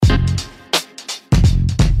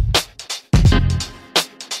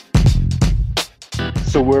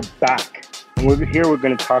So we're back. And we're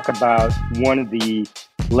going to talk about one of the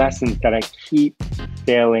lessons that I keep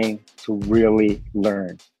failing to really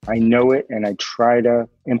learn. I know it and I try to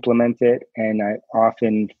implement it and I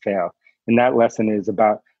often fail. And that lesson is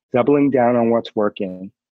about doubling down on what's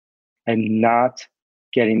working and not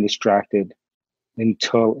getting distracted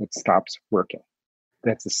until it stops working.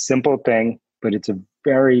 That's a simple thing, but it's a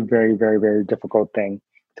very, very, very, very difficult thing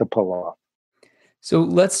to pull off. So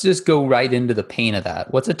let's just go right into the pain of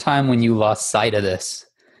that. What's a time when you lost sight of this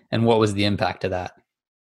and what was the impact of that?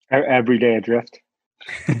 Every day adrift.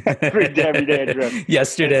 every day adrift.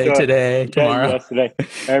 Yesterday, today, tomorrow. Yesterday,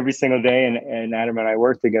 every single day. And Adam and I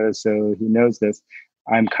work together, so he knows this.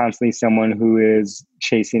 I'm constantly someone who is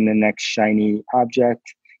chasing the next shiny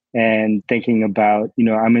object and thinking about,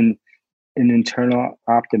 I'm an internal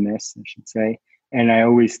optimist, I should say. And I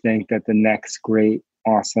always think that the next great,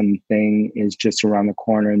 awesome thing is just around the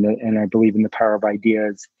corner. And I believe in the power of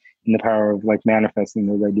ideas and the power of manifesting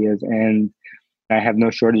those ideas. And I have no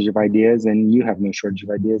shortage of ideas, and you have no shortage of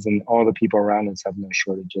ideas, and all the people around us have no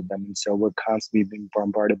shortage of them. And so we're constantly being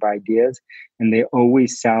bombarded by ideas, and they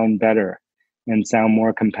always sound better and sound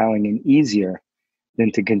more compelling and easier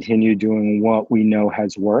than to continue doing what we know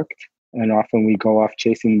has worked. And often we go off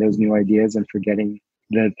chasing those new ideas and forgetting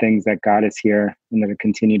the things that got us here and that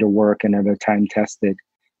continue to work and are time tested.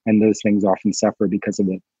 And those things often suffer because of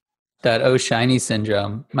it. That oh shiny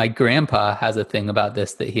syndrome. My grandpa has a thing about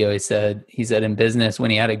this that he always said. He said in business,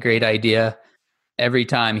 when he had a great idea, every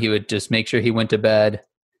time he would just make sure he went to bed,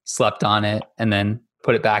 slept on it, and then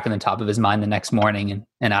put it back in the top of his mind the next morning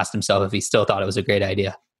and asked himself if he still thought it was a great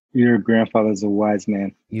idea. Your grandfather's a wise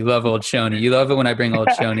man. You love old Shoney. You love it when I bring old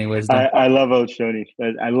Shoney wisdom. I love old Shoney.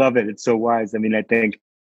 I love it. It's so wise. I mean, I think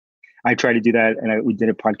I try to do that. And we did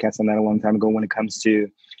a podcast on that a long time ago when it comes to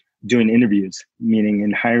doing interviews, meaning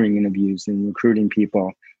in hiring interviews and recruiting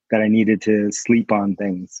people, that I needed to sleep on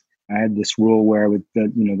things. I had this rule where with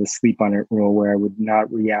the sleep on it rule where I would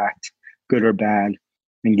not react good or bad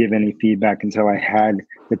and give any feedback until I had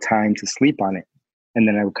the time to sleep on it. And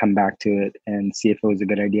then I would come back to it and see if it was a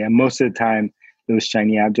good idea. And most of the time, those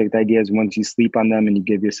shiny object ideas, once you sleep on them and you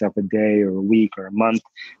give yourself a day or a week or a month,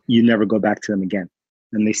 you never go back to them again.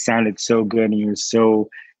 And they sounded so good and you're so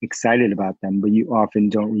excited about them, but you often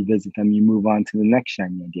don't revisit them. You move on to the next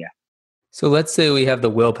shiny idea. So let's say we have the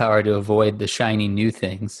willpower to avoid the shiny new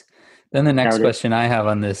things. Then the next question I have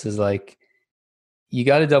on this is you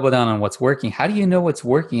got to double down on what's working. How do you know what's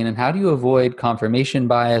working, and how do you avoid confirmation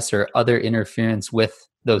bias or other interference with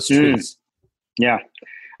those truths? Yeah.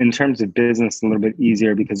 In terms of business, a little bit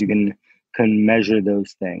easier because you can measure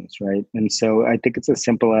those things, right? And so I think it's as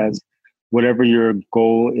simple as whatever your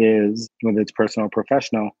goal is, whether it's personal or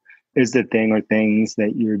professional, is the thing or things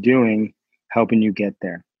that you're doing helping you get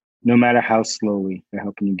there. No matter how slowly they're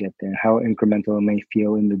helping you get there, how incremental it may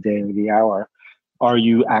feel in the day or the hour, are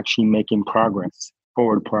you actually making progress,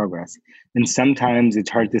 forward progress? And sometimes it's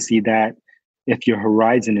hard to see that if your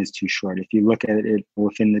horizon is too short. If you look at it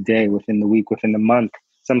within the day, within the week, within the month,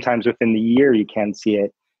 sometimes within the year, you can't see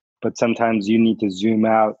it. But sometimes you need to zoom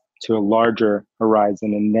out to a larger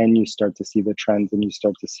horizon, and then you start to see the trends and you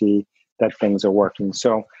start to see that things are working.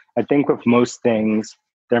 So I think with most things,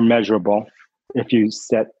 they're measurable if you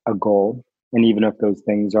set a goal. And even if those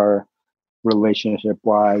things are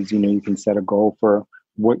relationship-wise, you can set a goal for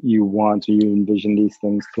what you want or you envision these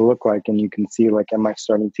things to look like, and you can see am I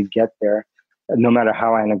starting to get there? No matter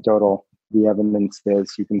how anecdotal the evidence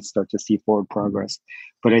is, you can start to see forward progress.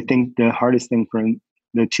 But I think the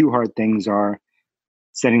two hard things are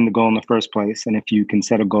setting the goal in the first place. And if you can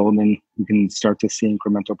set a goal, then you can start to see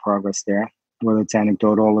incremental progress there, whether it's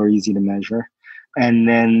anecdotal or easy to measure. And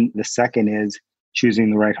then the second is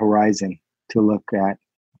choosing the right horizon to look at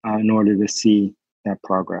in order to see that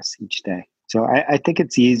progress each day. So I think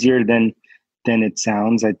it's easier than it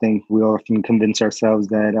sounds. I think we often convince ourselves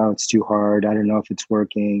that, it's too hard. I don't know if it's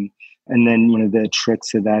working. And then, the trick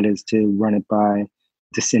to that is to run it by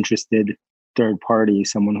disinterested third party,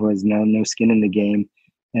 someone who has no skin in the game,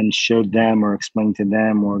 and show them or explain to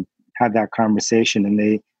them or have that conversation.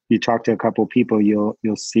 And you talk to a couple of people, you'll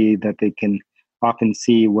see that they can often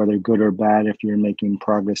see whether good or bad if you're making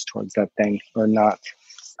progress towards that thing or not.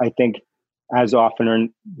 I think as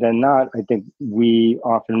often than not, I think we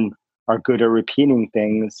often are good at repeating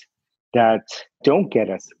things that don't get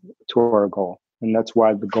us to our goal. And that's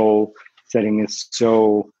why the goal setting is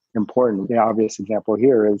so important. The obvious example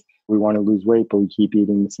here is we want to lose weight, but we keep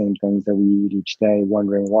eating the same things that we eat each day,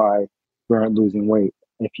 wondering why we aren't losing weight.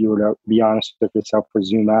 If you were to be honest with yourself or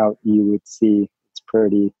zoom out, you would see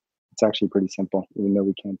it's actually pretty simple, even though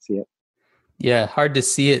we can't see it. Yeah, hard to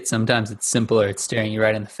see it. Sometimes it's simpler. It's staring you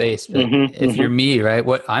right in the face. But Mm-hmm, if you're mm-hmm. me, right,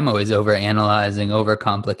 what I'm always over analyzing, over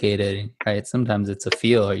complicated, right? Sometimes it's a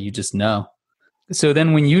feel or you just know. So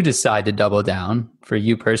then when you decide to double down for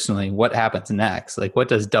you personally, what happens next? Like what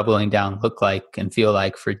does doubling down look like and feel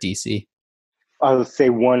like for DC? I'll say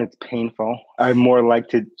one, it's painful. I more like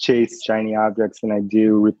to chase shiny objects than I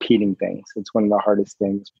do repeating things. It's one of the hardest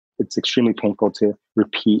things. It's extremely painful to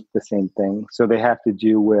repeat the same thing. So they have to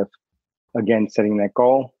do with, again, setting that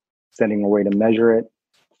goal, setting a way to measure it,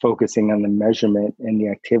 focusing on the measurement and the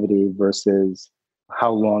activity versus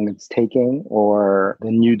how long it's taking or the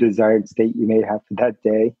new desired state you may have for that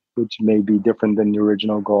day, which may be different than the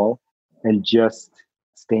original goal, and just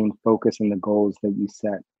staying focused on the goals that you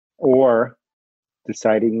set. Or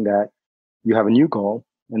deciding that you have a new goal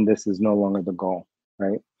and this is no longer the goal,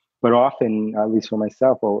 right? But often, at least for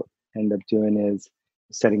myself, what I end up doing is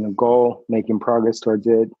setting a goal, making progress towards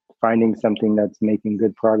it, finding something that's making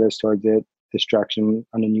good progress towards it, distraction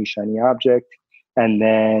on a new shiny object, and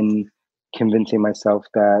then convincing myself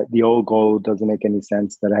that the old goal doesn't make any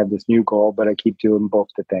sense, that I have this new goal, but I keep doing both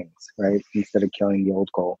the things, right? Instead of killing the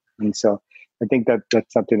old goal. And so I think that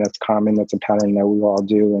that's something that's common. That's a pattern that we all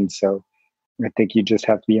do. And so I think you just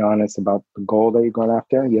have to be honest about the goal that you're going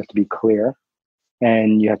after. You have to be clear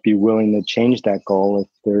and you have to be willing to change that goal if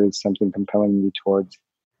there is something compelling you towards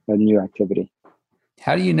a new activity.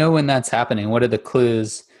 How do you know when that's happening? What are the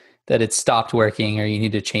clues that it stopped working or you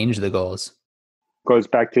need to change the goals? Goes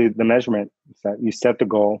back to the measurement. It's that you set the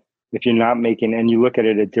goal. If you're not making, and you look at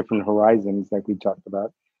it at different horizons, like we talked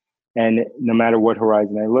about, and no matter what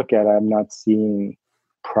horizon I look at, I'm not seeing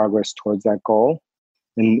progress towards that goal.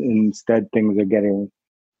 And instead, things are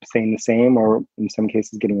staying the same, or in some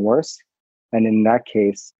cases, getting worse. And in that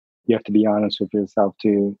case, you have to be honest with yourself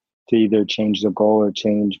to either change the goal or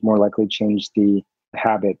more likely change the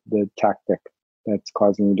habit, the tactic that's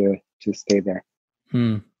causing you to stay there.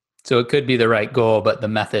 So it could be the right goal, but the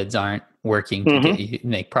methods aren't working to get you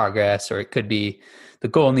make progress, or it could be the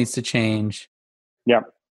goal needs to change. Yeah.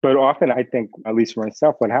 But often I think, at least for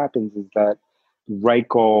myself, what happens is that the right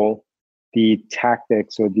goal, the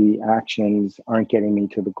tactics or the actions aren't getting me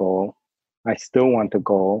to the goal. I still want the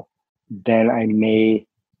goal. Then I may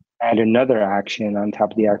add another action on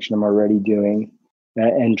top of the action I'm already doing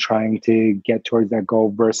and trying to get towards that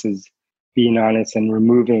goal versus being honest and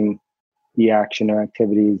removing the action or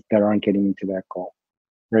activities that aren't getting me to that goal.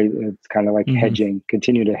 Right? It's kind of like hedging,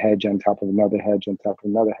 continue to hedge on top of another hedge on top of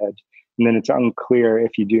another hedge. And then it's unclear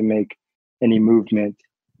if you do make any movement,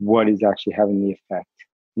 what is actually having the effect.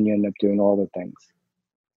 And you end up doing all the things.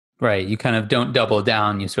 Right. You kind of don't double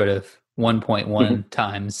down. You sort of 1.1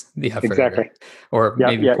 times the effort. Exactly. Or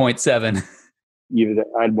maybe 0.7. You either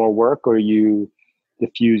add more work or you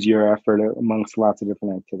diffuse your effort amongst lots of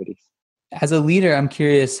different activities. As a leader, I'm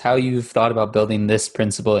curious how you've thought about building this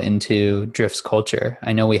principle into Drift's culture.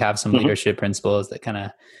 I know we have some leadership principles that kind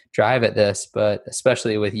of drive at this, but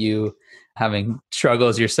especially with you having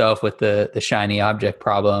struggles yourself with the shiny object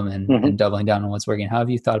problem and doubling down on what's working, how have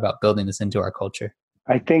you thought about building this into our culture?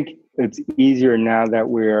 I think it's easier now that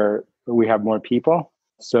we have more people.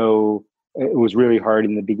 So it was really hard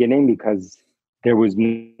in the beginning because there was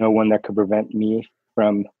no one that could prevent me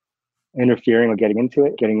from interfering or getting into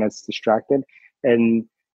it, getting us distracted. And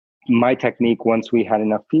my technique, once we had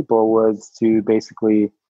enough people, was to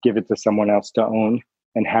basically give it to someone else to own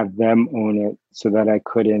and have them own it so that I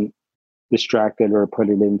couldn't distract it or put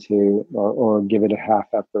it into or give it a half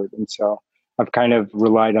effort. And so I've kind of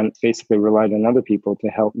relied on other people to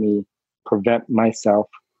help me prevent myself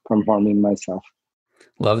from harming myself.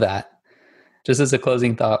 Love that. Just as a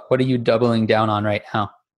closing thought, what are you doubling down on right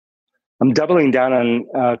now? I'm doubling down on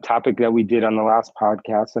a topic that we did on the last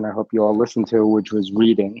podcast, and I hope you all listened to, which was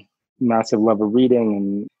reading. Massive love of reading,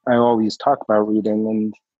 and I always talk about reading.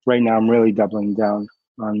 And right now I'm really doubling down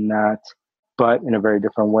on that, but in a very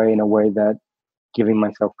different way, in a way that giving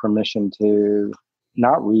myself permission to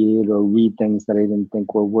not read or read things that I didn't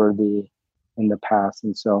think were worthy in the past.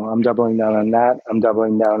 And so I'm doubling down on that. I'm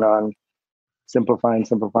doubling down on simplifying.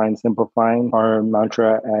 Our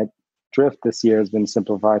mantra at Drift this year has been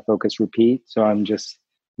simplify, focus, repeat. So I'm just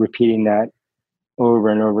repeating that over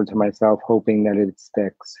and over to myself, hoping that it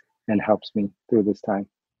sticks and helps me through this time.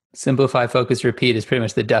 Simplify, focus, repeat is pretty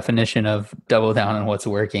much the definition of double down on what's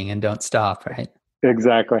working and don't stop, right?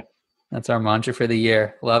 Exactly. That's our mantra for the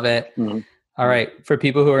year. Love it. All right. For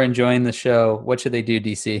people who are enjoying the show, what should they do,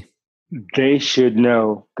 DC? They should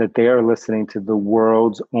know that they are listening to the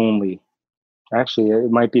world's only, actually,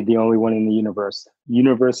 it might be the only one in the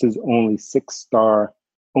universe's only 6-star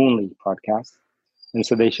only podcast. And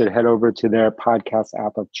so they should head over to their podcast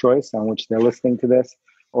app of choice on which they're listening to this,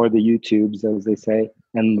 or the YouTubes, as they say,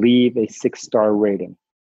 and leave a 6-star rating.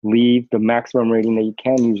 Leave the maximum rating that you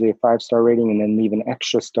can, usually a 5-star rating, and then leave an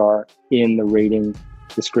extra star in the rating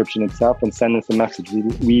description itself and send us a message.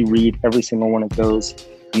 We read every single one of those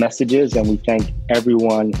messages, and we thank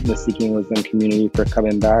everyone in the Seeking Wisdom community for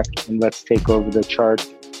coming back. And let's take over the chart.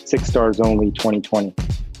 6 stars only 2020.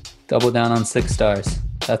 Double down on 6 stars.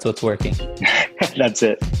 That's what's working. That's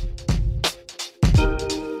it.